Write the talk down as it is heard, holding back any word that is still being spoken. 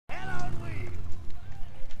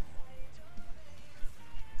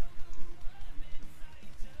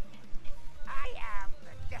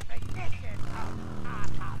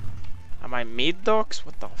mid docks?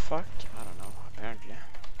 What the fuck? I don't know, apparently.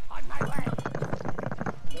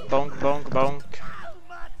 Bonk, bonk, bonk.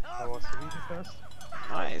 I was really fast.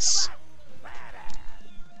 Nice.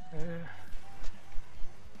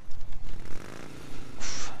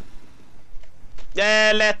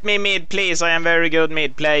 Yeah, let me mid, please. I am very good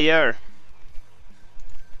mid player.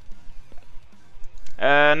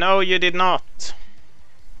 No, you did not.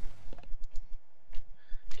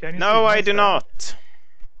 No, I do not.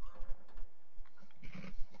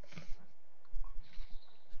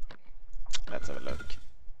 Let's have a look.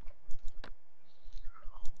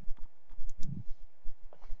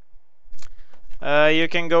 You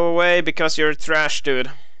can go away because you're trash, dude.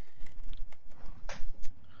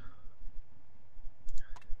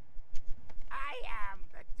 I am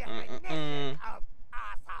the definition of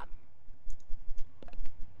awesome.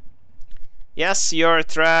 Yes, you're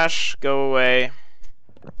trash. Go away.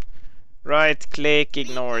 Right click,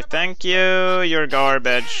 ignore. Thank you. You're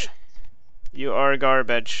garbage. You are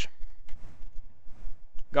garbage.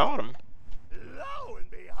 Got him. Lo and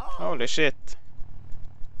behold, Holy shit.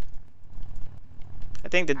 I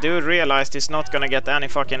think the dude realized he's not gonna get any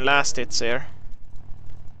fucking last hits here.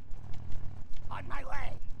 on my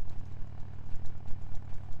way.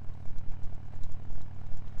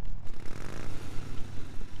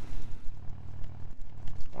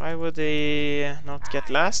 Why would he not get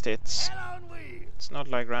last hits? Hell on wheels. It's not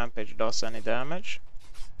like Rampage does any damage.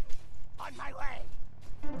 On my way.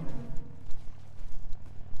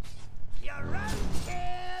 You're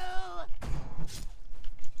roadkill.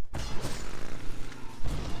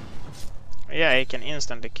 Yeah, he can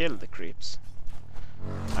instantly kill the creeps.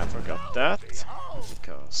 I forgot that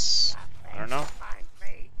because I don't know. Find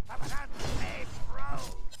me up an unpaved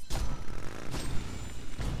road.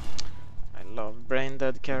 I love brain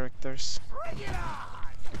dead characters. Bring it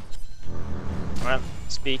on. Well,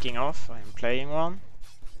 speaking of, I am playing one.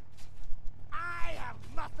 I have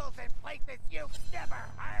muscles in places you've never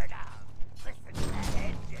heard of. Listen to that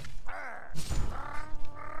engine purr.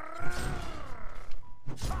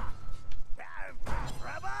 Time for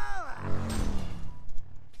trouble.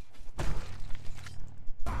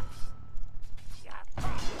 You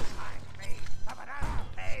find me up an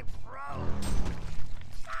unpaved road.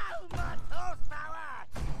 So much horsepower,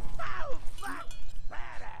 so much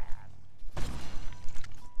badass.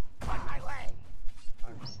 On my way.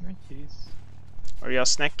 I'm snackies. Are you a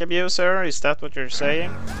snack abuser? Is that what you're saying?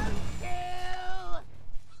 Roadkill!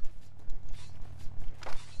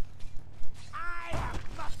 I have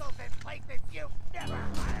muscles in places you've never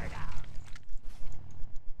heard of.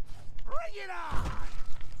 Bring it on!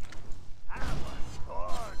 I was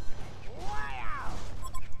born way out.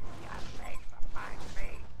 You think to find me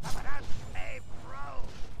up an unpaved road.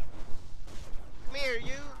 Come here,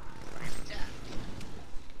 you. Attack.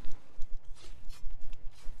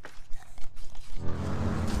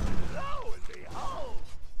 Lo and behold,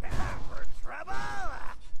 time for trouble.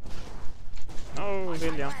 No,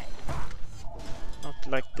 William. Not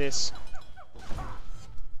like this.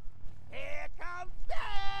 Here comes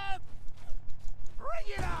death! Bring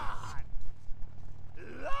it on!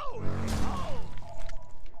 Lo and behold!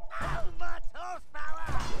 How much horsepower!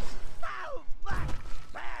 So much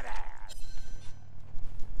badass!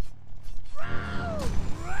 Road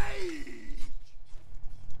rage!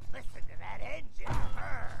 Listen to that engine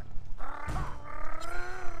purr!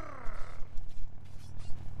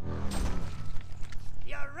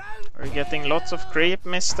 You're Are you getting lots of creep,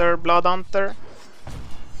 Mr. Bloodhunter?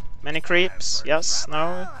 Many creeps? Yes?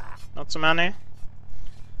 No? Not so many?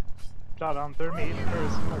 Bloodhunter mid or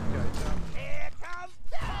smoke guy. Here comes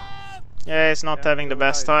death! Yeah, he's not having the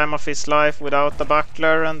best time of his life without the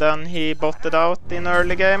buckler, and then he botted out in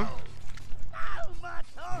early game. How much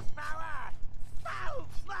horsepower? So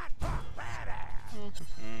much badass!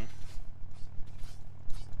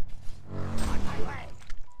 On my way!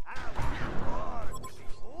 I'll be born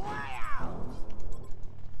way out!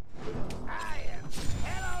 I am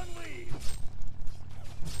hell on wheels!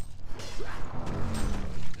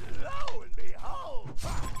 Lo and behold!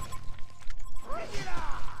 Bring it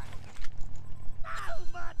on! How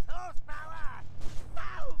much horsepower?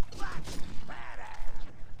 So much badass!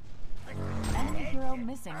 Enemy hero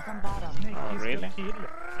missing from bottom. Oh, really?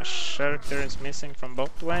 A character is missing from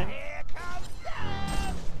bot lane? Here comes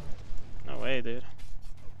death! No way, dude.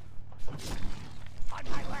 On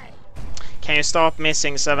my way! Can you stop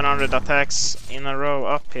missing 700 attacks in a row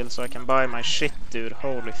uphill so I can buy my shit, dude?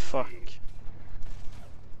 Holy fuck.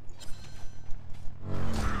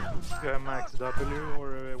 You have max W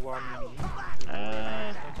or 1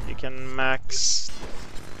 E. You can max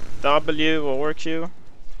W or Q.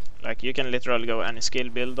 Like, you can literally go any skill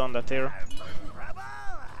build on that hero. I'm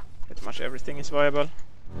pretty much everything is viable.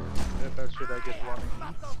 But should I get one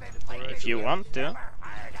If you want to.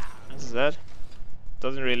 As I said,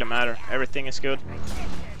 doesn't really matter. Everything is good.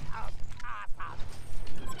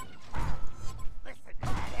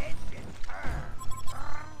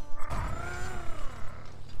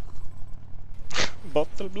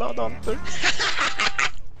 Bottle blood hunter.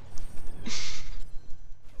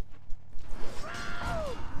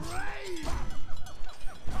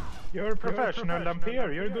 You're a professional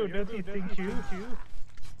Lampere, you're good at hitting Q.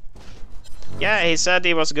 Yeah, he said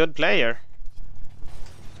he was a good player.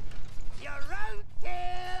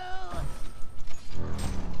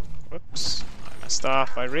 Whoops, I messed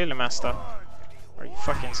up. I really messed up. Are you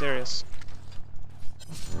fucking serious?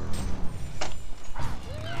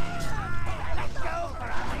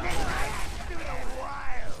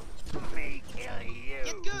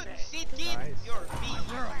 Get good, Sid Kid. You're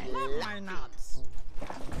My nuts.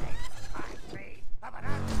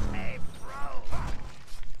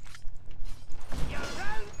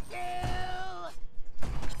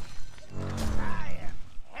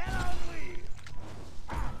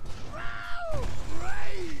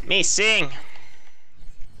 Missing!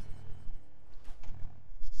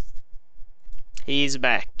 He's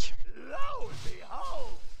back.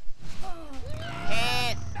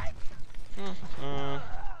 Yes.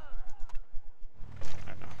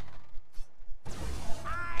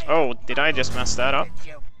 Oh, did I just mess that up?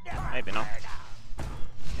 Maybe not.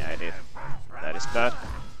 Yeah, I did. That is bad.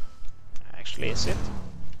 Actually, is it?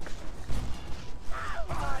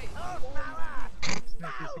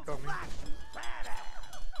 Easy coming.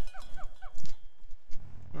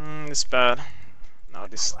 It's bad. Now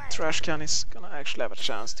this trash can is gonna actually have a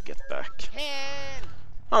chance to get back.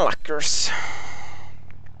 Help. Unluckers.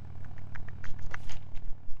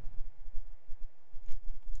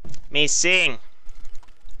 Missing!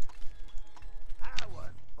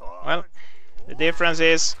 Well, the difference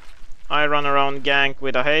is I run around gank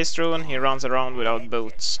with a haste rune, he runs around without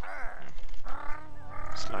boots.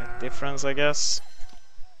 Slight difference, I guess.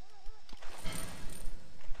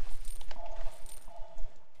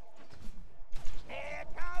 Here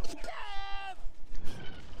comes Sam!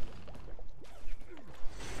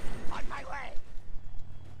 On my way!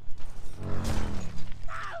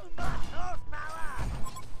 So much horsepower!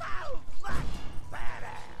 So much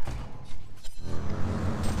better!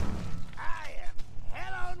 I am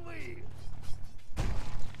hell on wheels!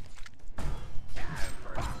 Time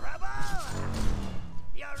for trouble!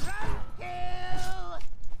 You're roadkill!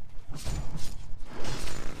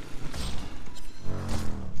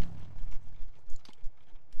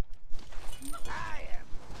 I am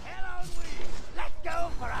hell on wheels! Let's go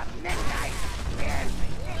for a midnight! Here's the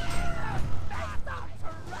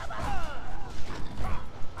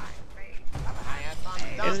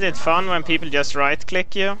Isn't it fun when people just right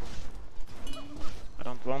click you? I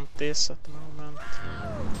don't want this at the moment.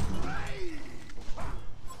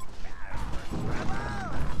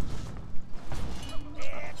 I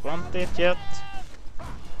don't want it yet.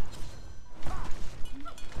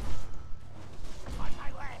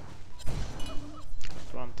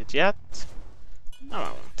 Don't want it yet. Now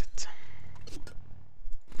I want it.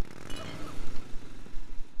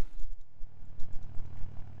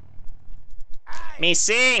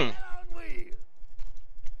 Missing!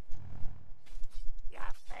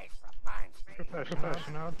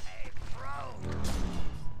 Professional.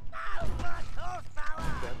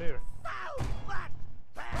 There.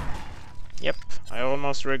 Yep, I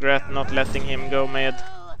almost regret not letting him go mid.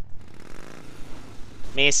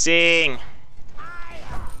 Missing!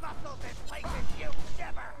 Help.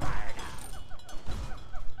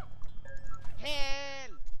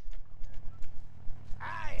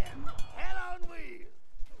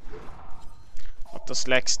 What does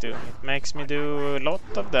Lex do? It makes me do a lot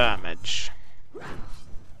of damage.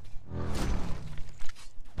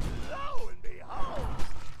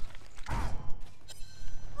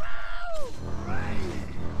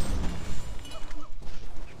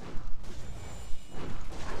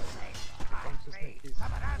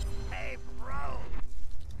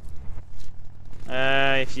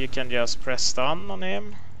 If you can just press stun on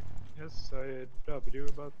him. Yes, I W,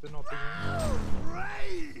 but nothing.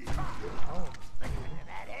 Oh.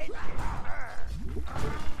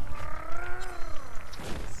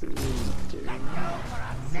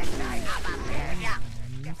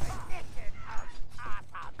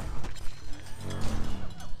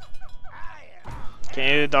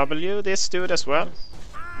 Can you W this dude as well?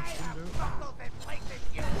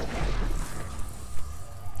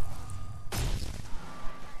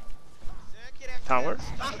 Tower?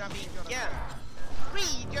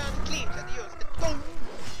 Region clinch at just the boom.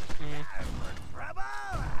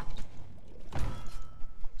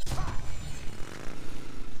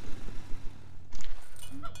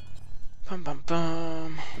 Bum bum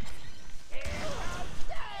bum. Make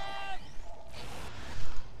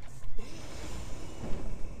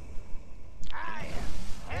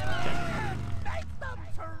some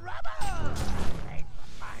trouble! Make the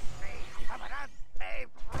fine face of an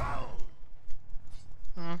unpaved road!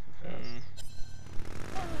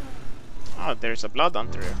 Oh, there's a blood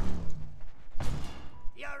hunter here.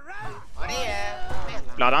 You're right! Ja, det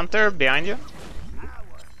är... Blood hunter behind you.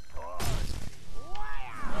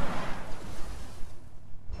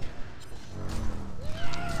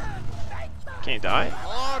 Can you die?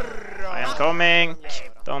 I am coming.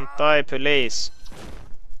 Don't die, police.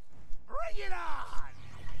 Bring it on!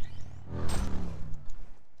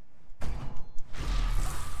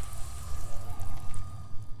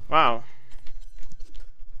 Wow.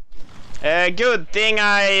 Good thing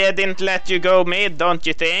I didn't let you go mid, don't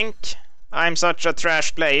you think? I'm such a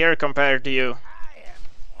trash player compared to you. I am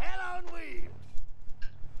hell on wheels!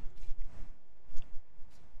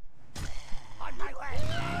 On my way!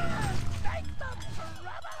 Make some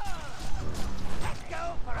trouble! Let's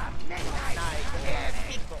go for a midnight hit!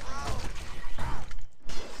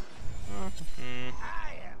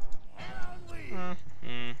 I am hell on wheels!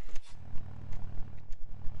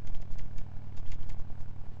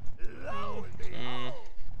 Lo and behold!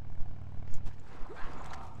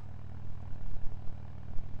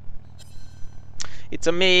 It's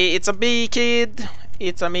a me kid.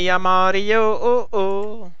 It's a me, a Mario. Oh,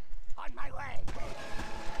 oh. On my way!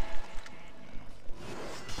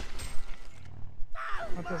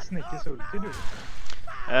 What does Snicky's ulti do?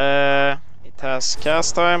 It has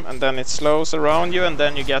cast time and then it slows around you and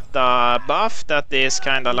then you get the buff that is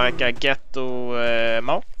kind of like a ghetto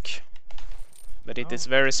mock. But it is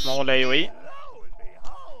very small AoE. Lo and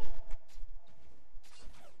behold!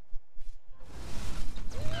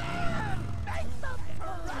 Make some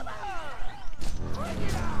trouble! Bring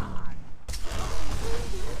it on!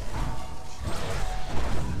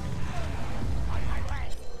 On my way!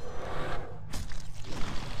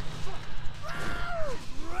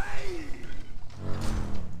 Raid!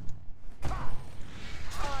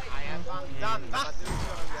 I am fan done med att du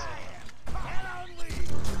ska de göra. Hell on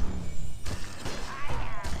wheels! I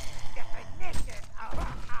am definition of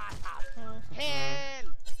awesome! Hell!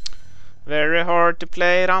 Very hard to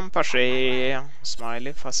play Rampage.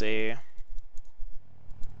 Smiley fuzzy.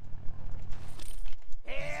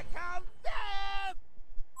 Here comes death!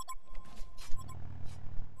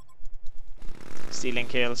 Stealing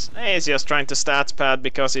kills. He's just trying to stats pad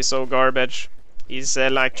because he's so garbage. He's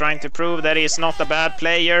like trying to prove that he's not a bad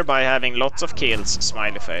player by having lots of kills.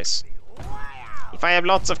 Smiley face. Wow! If I have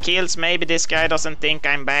lots of kills, maybe this guy doesn't think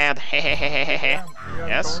I'm bad. Hehehehe. You have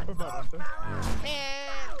Yes. power for blood hunter.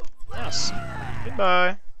 Hell! Yes.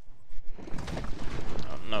 Goodbye.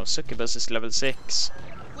 Oh no, Succubus is level 6.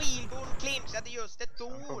 Wheelbone clinchade just ett I'm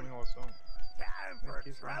dår. coming also. Time for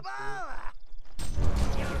Snicky's trouble! on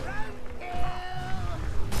You roadkill!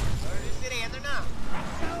 Hör du sirenerna?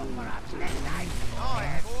 Go for a midnight Ja,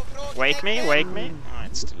 jag går från Wake me, wake me. Oh,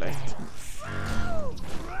 it's too late.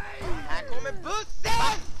 raid! Här kommer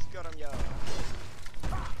bussen! Ska de göra.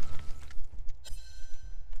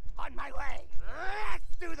 On my way!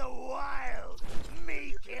 Let's do the wild!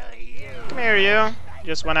 Me kill you! Come here, you.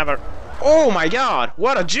 Just whenever. Oh my god,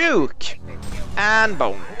 what a juke! And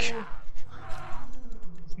bonk.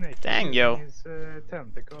 Snake Dang, yo. His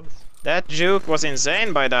tentacles. That juke was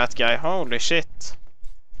insane by that guy. Holy shit.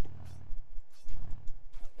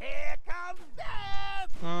 Here comes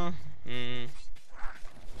death! Mm.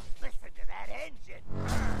 Listen to that engine!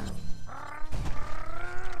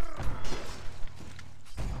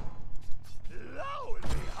 Lo and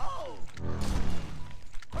behold!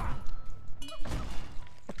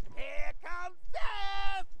 Here comes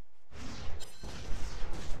death!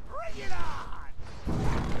 Bring it on!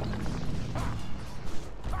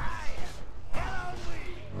 I am hell on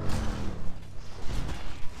wheels!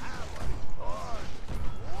 I was born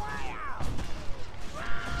way out!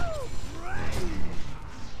 Wow! Raid!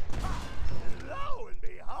 Lo and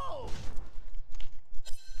behold!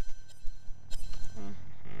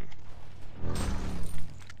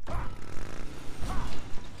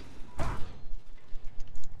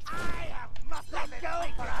 I have muscle. Let's go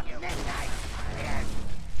for a midnight hit.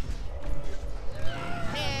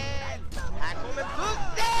 Hell! Här kommer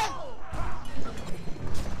bussen!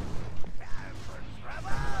 Time for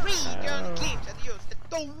trouble. Regun clinchade just ett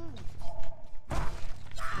dår.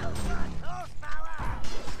 Horsepower.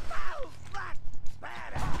 Move much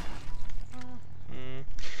better.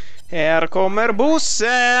 Här kommer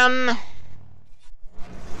bussen!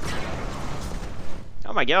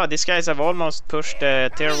 Oh my god, these guys have almost pushed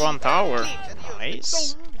the tier 1 tower.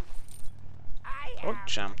 Nice. Oh,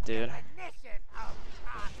 champ, dude. Definition of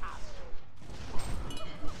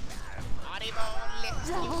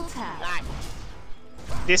Double tap.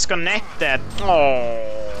 Disconnected.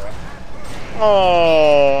 Oh.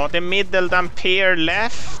 Oh, the middle Dampier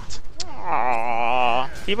left. Oh,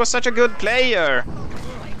 he was such a good player.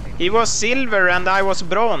 He was silver and I was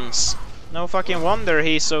bronze. No fucking wonder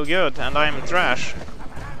he's so good and I'm trash.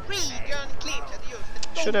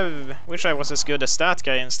 Should have wish I was as good as that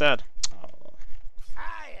guy instead.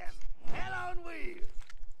 I am hell on wheels.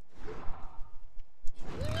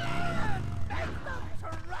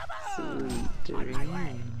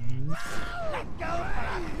 Let's go for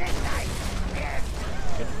a midnight hit.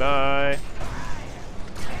 Goodbye.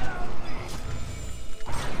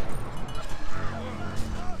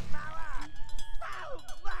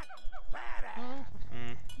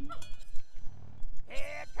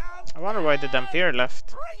 Here comes I wonder why the Dampier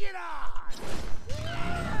left. bring it on.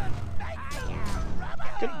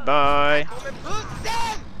 Goodbye.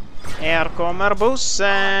 Här kommer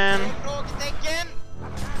bussen. Frågetecken.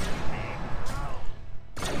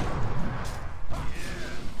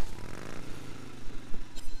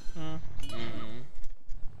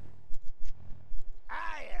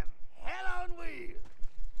 I am hell on wheels.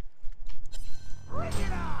 Bring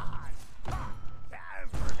it on.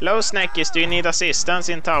 Hello Snackies, do you need assistance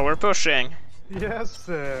in tower pushing? Yes,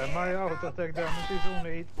 my auto attack damage is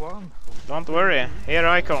only 8-1. Don't worry, here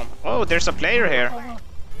I come. Oh, there's a player here.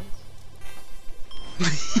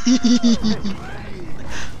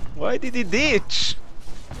 Why did he ditch?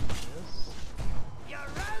 Your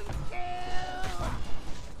own kill.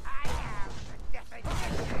 I am the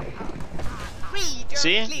definition.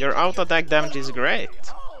 See, your auto attack damage is great.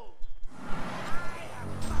 Oh. I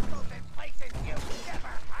have muscles in places you've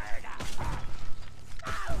never heard of.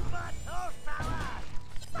 So much horsepower.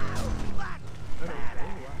 So much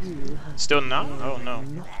better. Stun now? Oh no.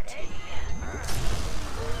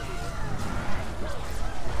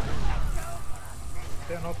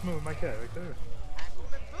 Cannot move my character.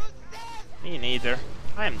 Me neither.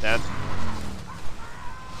 I am dead.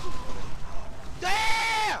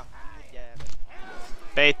 Damn!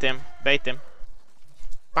 Bait him, bait him.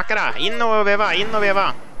 Backa där! In och veva, in och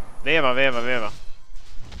veva! Veva, veva, veva.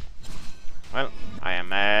 Well, I am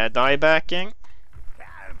diebacking.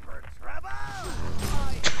 Time for trouble.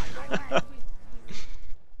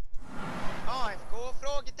 AFK?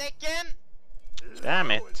 Frågetecken.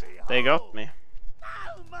 Damn it, they got me. So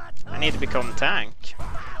much I need to become tank. so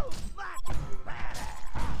much better.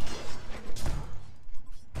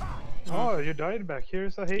 Oh, you died back.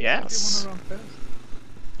 Here's a hit. Yes. If you wanna run fast.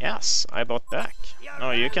 Yes, I bought back.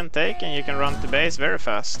 No, you can take and you can run to base very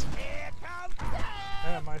fast. Here comes the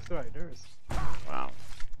Yeah, my striders. Wow.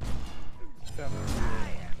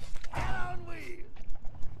 hell on wheels.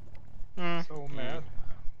 So mad.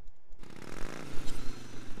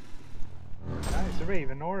 Nice,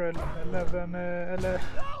 Ravenor, level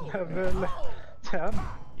 10.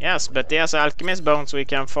 Yes, but yes, alchemist bones we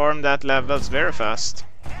can farm that levels very fast.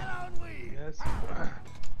 Hell on wheels. Yes.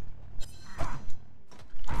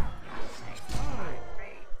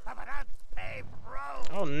 Of an unsafe road.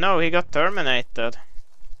 Oh no, he got terminated.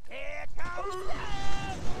 Here comes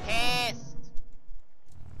Häst.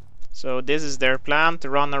 So this is their plan, to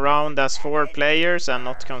run around as 4 players and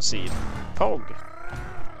not concede. Pog.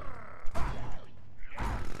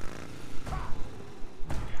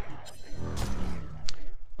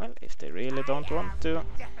 Well, if they really don't want to.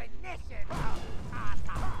 definition of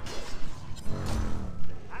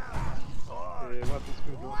What is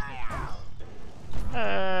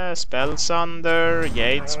good? Spell Sunder,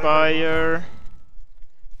 Gatespire.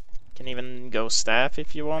 Can even go staff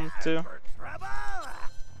if you want to. for trouble.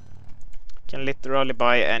 Can literally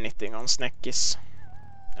buy anything on Sneckies.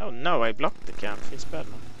 Oh no, I blocked the camp. He's bad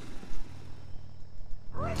man.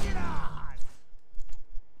 Bring it on.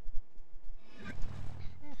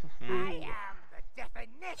 I am the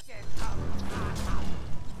definition of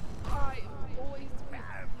I always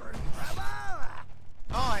time for trouble.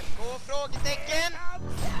 AFK? Frågetecken.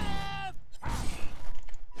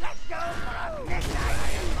 Let's go for a midnight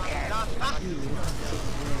hit.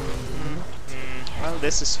 Well,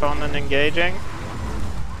 this is fun and engaging.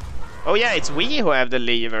 Oh yeah, it's we who have the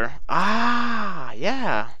lever. Ah,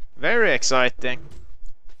 yeah. Very exciting.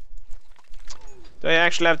 Do I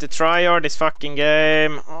actually have to try hard this fucking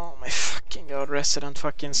game? Oh my fucking god, Resident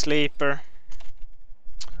fucking Sleeper.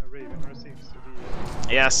 Ravenor seems to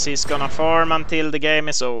be... Yes, he's gonna farm until the game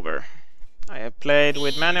is over. I have played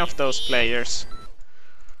with many of those players.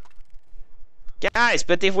 Guys,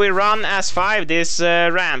 but if we run as 5, this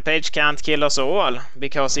Rampage can't kill us all,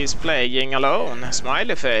 because he's playing alone.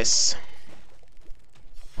 Smiley face.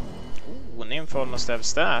 nymph almost have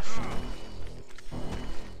staff.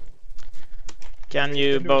 Can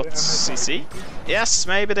you bot CC? Yes,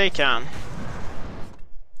 maybe they can.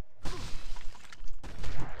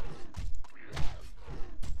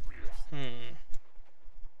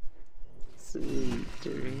 Sweet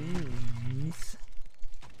dreams.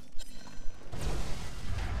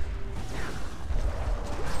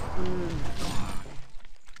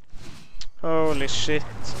 Holy shit.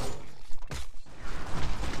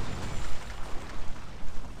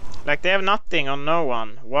 Like, they have nothing on no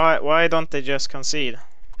one. Why don't they just concede?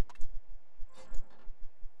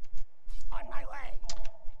 On my way.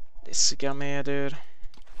 This guy med, dude.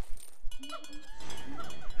 Lo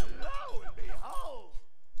and behold.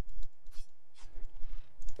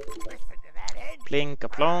 Listen to that engine. Plink a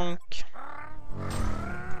plonk.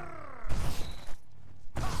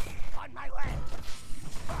 On my way.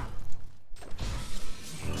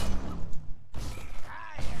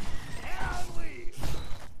 I am hell weak.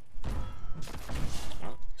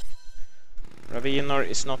 Ravinor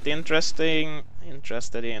is not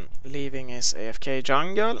interested in leaving his AFK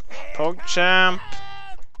jungle. PogChamp.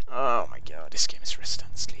 Oh my god, this game is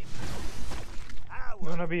Resident Sleep.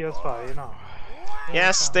 Gonna be S5 now.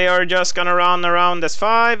 Yes, they are just gonna run around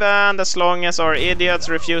S5, and as long as our idiots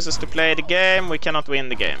refuses to play the game, we cannot win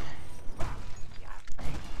the game.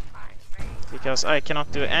 Because I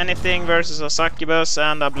cannot do anything versus a succubus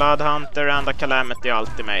and a blood hunter and a calamity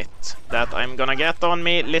ultimate that I'm gonna get on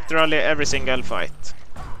me literally every single fight.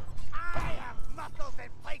 I have muscles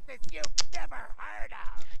in places you've never heard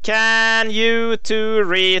of. Can you two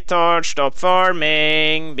retards stop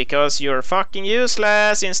farming? Because you're fucking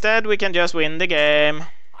useless. Instead we can just win the game.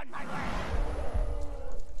 On my way.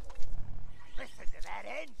 Listen to that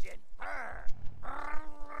engine purr.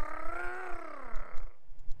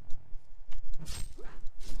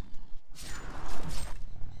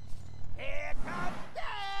 Here comes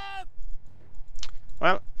death.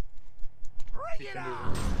 Well, Bring it on.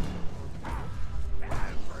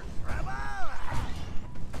 Time for trouble.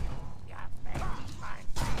 You may find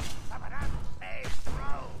some of that paved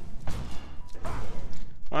road.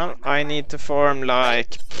 well, I need to farm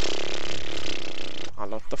like a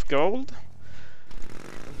lot of gold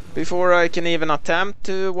before I can even attempt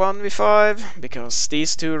to 1v5, because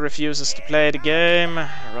these two refuses to play the game.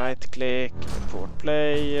 Right click, report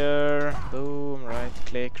player, boom, right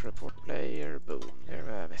click, report player, boom, there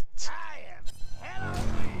we have it. I am hell on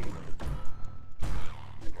weak.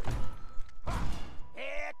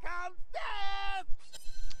 Here comes death.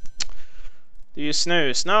 Do you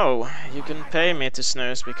snooze? No, you can pay me to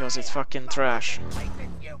snooze because it's fucking trash. Places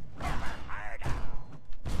you've never heard of.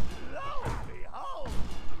 Lo and behold.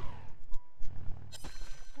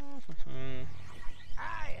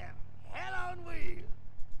 I am hell on wheels.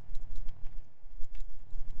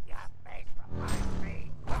 You beg for my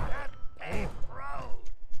feet. That paved road.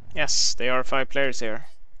 Yes, they are 5 players here.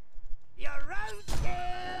 Your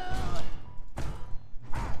roadkill.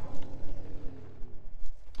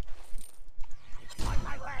 On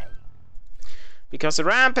my way. Because the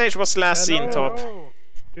Rampage was last seen top. Hello.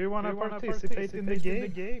 Do you wanna participate in the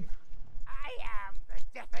game? I am the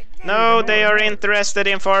definition. No, they are interested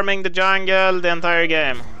in farming the jungle the entire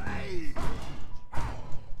game.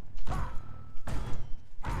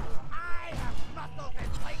 I have muscles in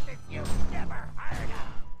places you've never heard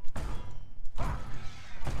of.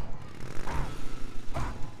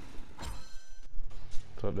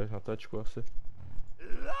 Tolle, até de costas.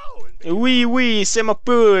 Lo and behold. Oui, oui, c'est ma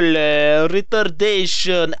poule.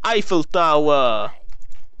 Retardation, Eiffel Tower.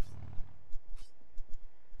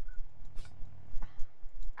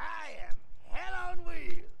 I am hell on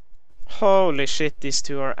wheels. Holy shit, these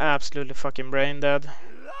two are absolutely fucking brain dead.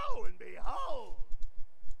 Lo and behold.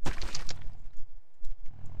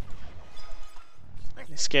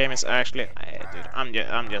 This game is actually... dude,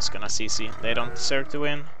 I'm just gonna CC. They don't deserve to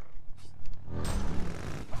win.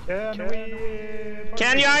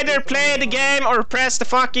 Can you either play the game or press the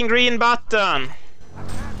fucking green button?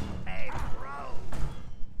 Paved road.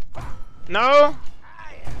 No?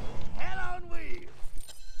 I am hell on wheels.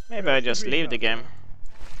 Maybe I just leave the game.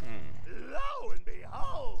 Lo and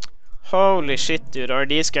behold. Holy shit, dude, are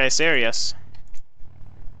these guys serious?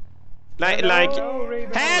 Hello!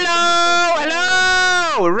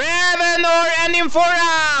 Ravenor and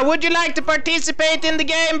Infora! Would you like to participate in the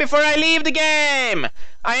game before I leave the game?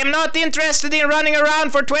 I am not interested in running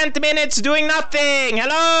around for 20 minutes doing nothing!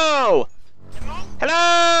 Hello!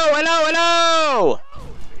 Hello! Hello! Hello!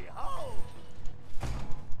 Behold.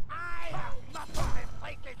 I have muscles in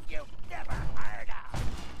places you've never heard of.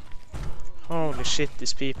 Holy shit,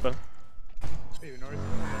 these people. I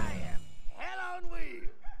am hell on wheels.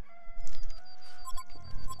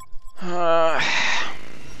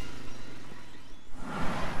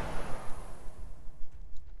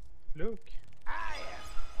 Look. I am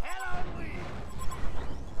hell on wheels.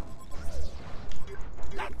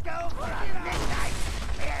 Let's go for a midnight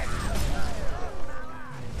spin.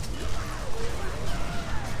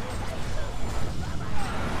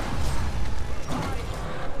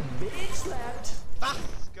 Bitch slapped. Va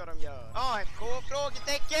ska de göra? AFK?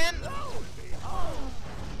 Frågetecken?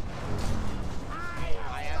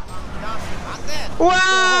 I am undone.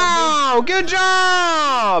 Wow! Good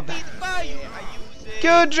job!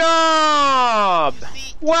 Good job!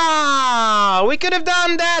 Wow! We could have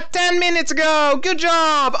done that 10 minutes ago! Good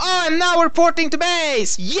job! Oh, and now we're porting to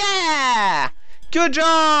base! Yeah! Good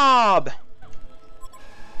job!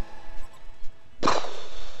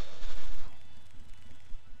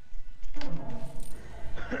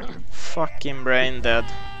 Fucking brain dead.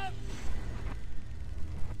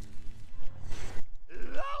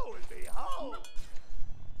 Lo and behold.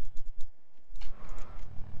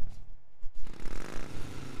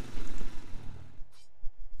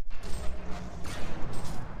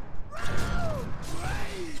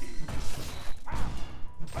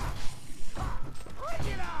 Bring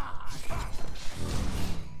it on.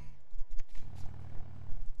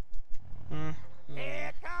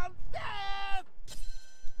 Here comes death.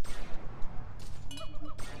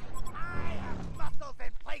 I have muscles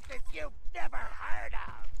in places you've never heard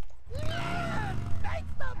of. Make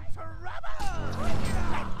some trouble.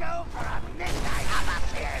 Let's go for a midnight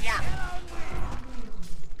opportunity.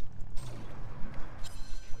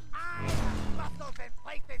 I have muscles in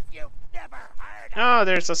places you've never heard of. Oh,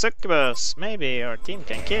 there's a succubus. Maybe our team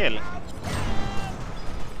can kill. I have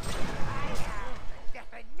the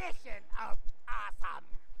definition of awesome.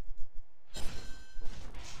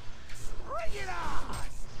 Bring it on!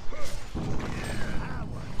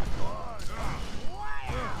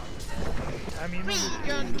 I mean,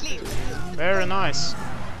 Freegun clip. Very nice.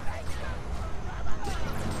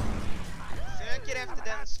 Söker efter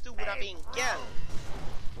den stora vinkeln.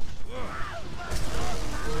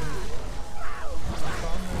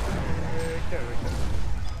 character.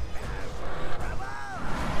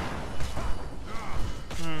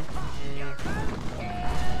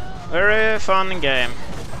 Very fun game.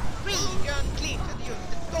 Freegun clip.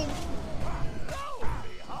 Just go.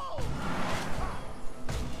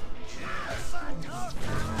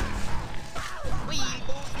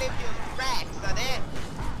 Wheelboots blev just cracksade.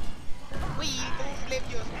 Wheelboots blev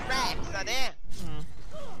just cracksade.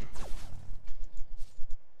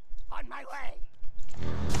 On my way.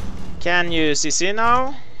 Can you CC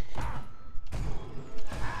now?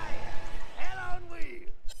 Hell on wheels.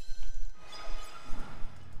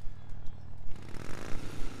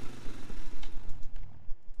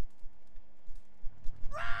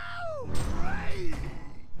 Round rage.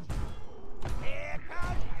 Here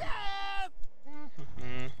comes death.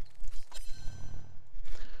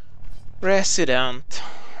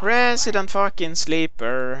 Resident fucking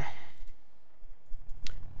sleeper.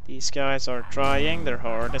 These guys are trying their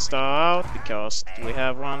hardest out because we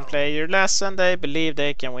have one player less and they believe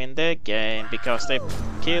they can win the game because they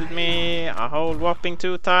killed me a whole whopping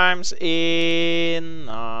 2 times in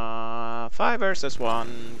 5 versus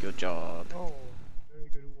 1. Good job. Oh, very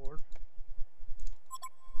good award.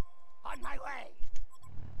 On my way.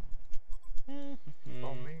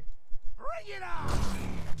 Bombing. Bring it on.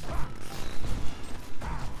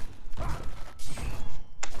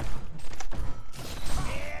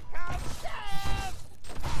 Here comes death.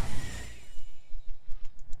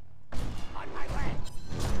 On my way.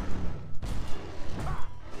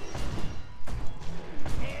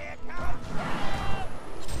 Here comes death.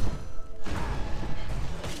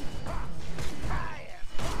 I am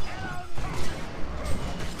hell on wheels.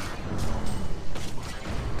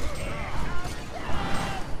 Here comes death.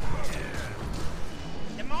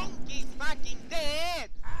 The monkey's fucking dead.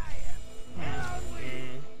 I am hell on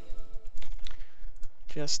wheels.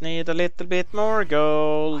 Just need a little bit more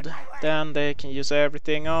gold. Then they can use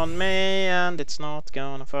everything on me and it's not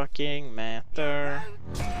gonna fucking matter.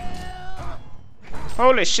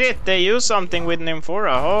 Holy shit, they used something with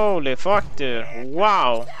Nymphora. Holy fuck, dude.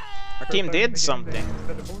 Wow. Our team did something.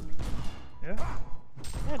 Yeah.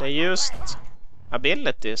 Yeah, they used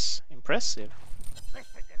abilities. Impressive.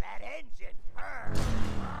 Listen to that engine purr.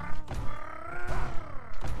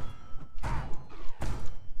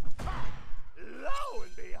 Lo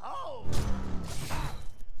and behold.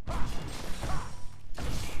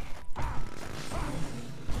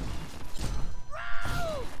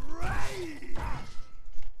 Round rage.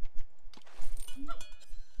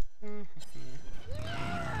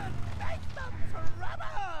 Make some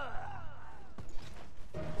trouble.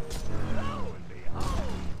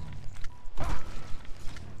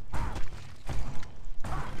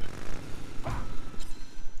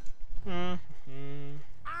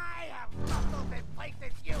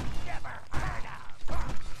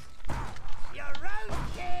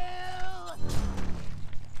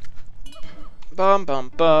 Bum bum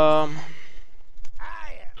bum.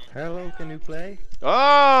 Hello, can you play?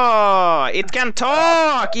 Oh, it can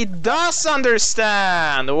talk! It does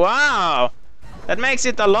understand! Wow! That makes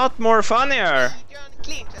it a lot more funnier. Videon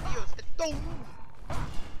clinchade just ett dom.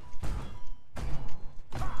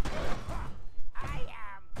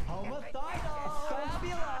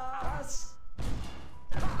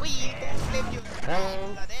 Skidon blev just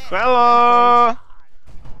clinchade. Hello!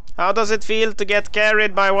 How does it feel to get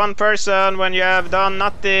carried by one person when you have done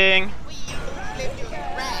nothing? Skidon blev just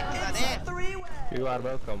crackade. You are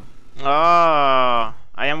welcome. Oh,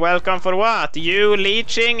 I am welcome for what? You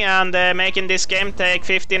leeching and making this game take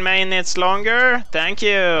 15 minutes longer? Thank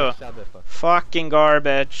you. Shut the fuck. Fucking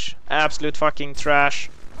garbage. Absolute fucking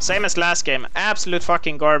trash. Same as last game. Absolute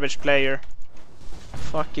fucking garbage player.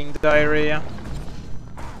 Fucking diarrhea.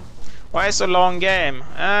 Why so long game?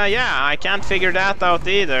 Yeah, I can't figure that out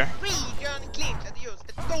either. Videon clinchade just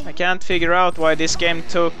ett dom. I can't figure out why this game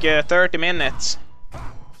took 30 minutes.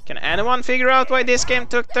 Can anyone figure out why this game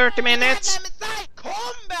took 30 minutes?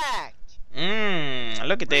 Comeback!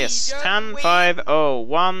 Look at this. 10, 5, 0,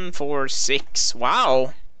 1, 4, 6.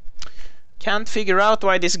 Wow. Can't figure out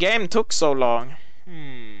why this game took so long.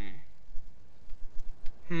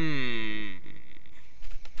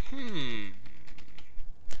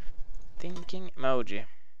 Thinking emoji.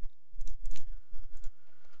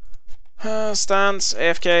 Stands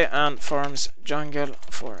AFK and farms jungle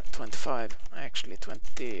for 25, actually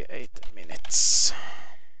 28 minutes.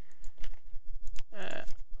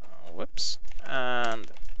 Whoops.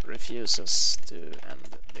 And refuses to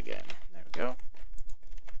end the game. There we go.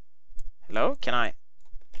 Hello, can I?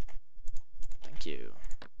 Thank you.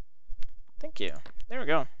 Thank you. There we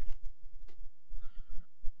go.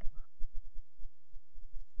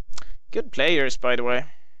 Good players, by the way.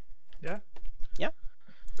 Yeah. Yeah.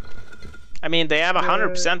 I mean, they have a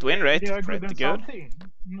 100% win rate. They are Pretty good good. at something,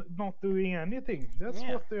 not doing anything. That's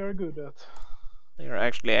Yeah. what they are good at. They're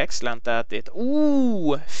actually excellent at it.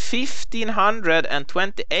 Ooh,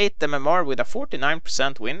 1528 MMR with a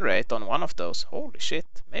 49% win rate on one of those. Holy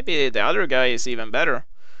shit. Maybe the other guy is even better.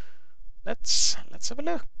 Let's have a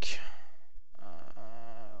look.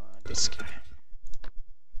 This guy.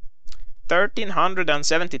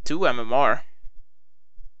 1372 MMR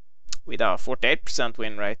with a 48%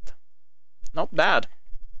 win rate. Not bad.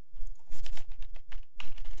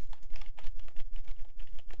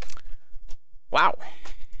 Wow.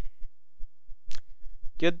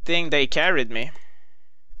 Good thing they carried me.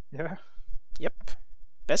 Yeah. Yep.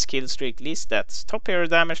 Best kill streak, least stats, top hero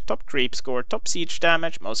damage, top creep score, top siege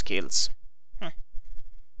damage, most kills.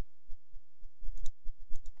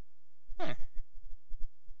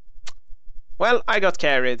 Well, I got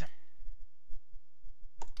carried.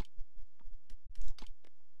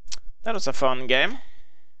 That was a fun game.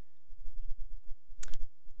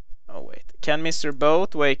 Oh wait, can Mr.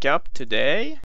 Boat wake up today?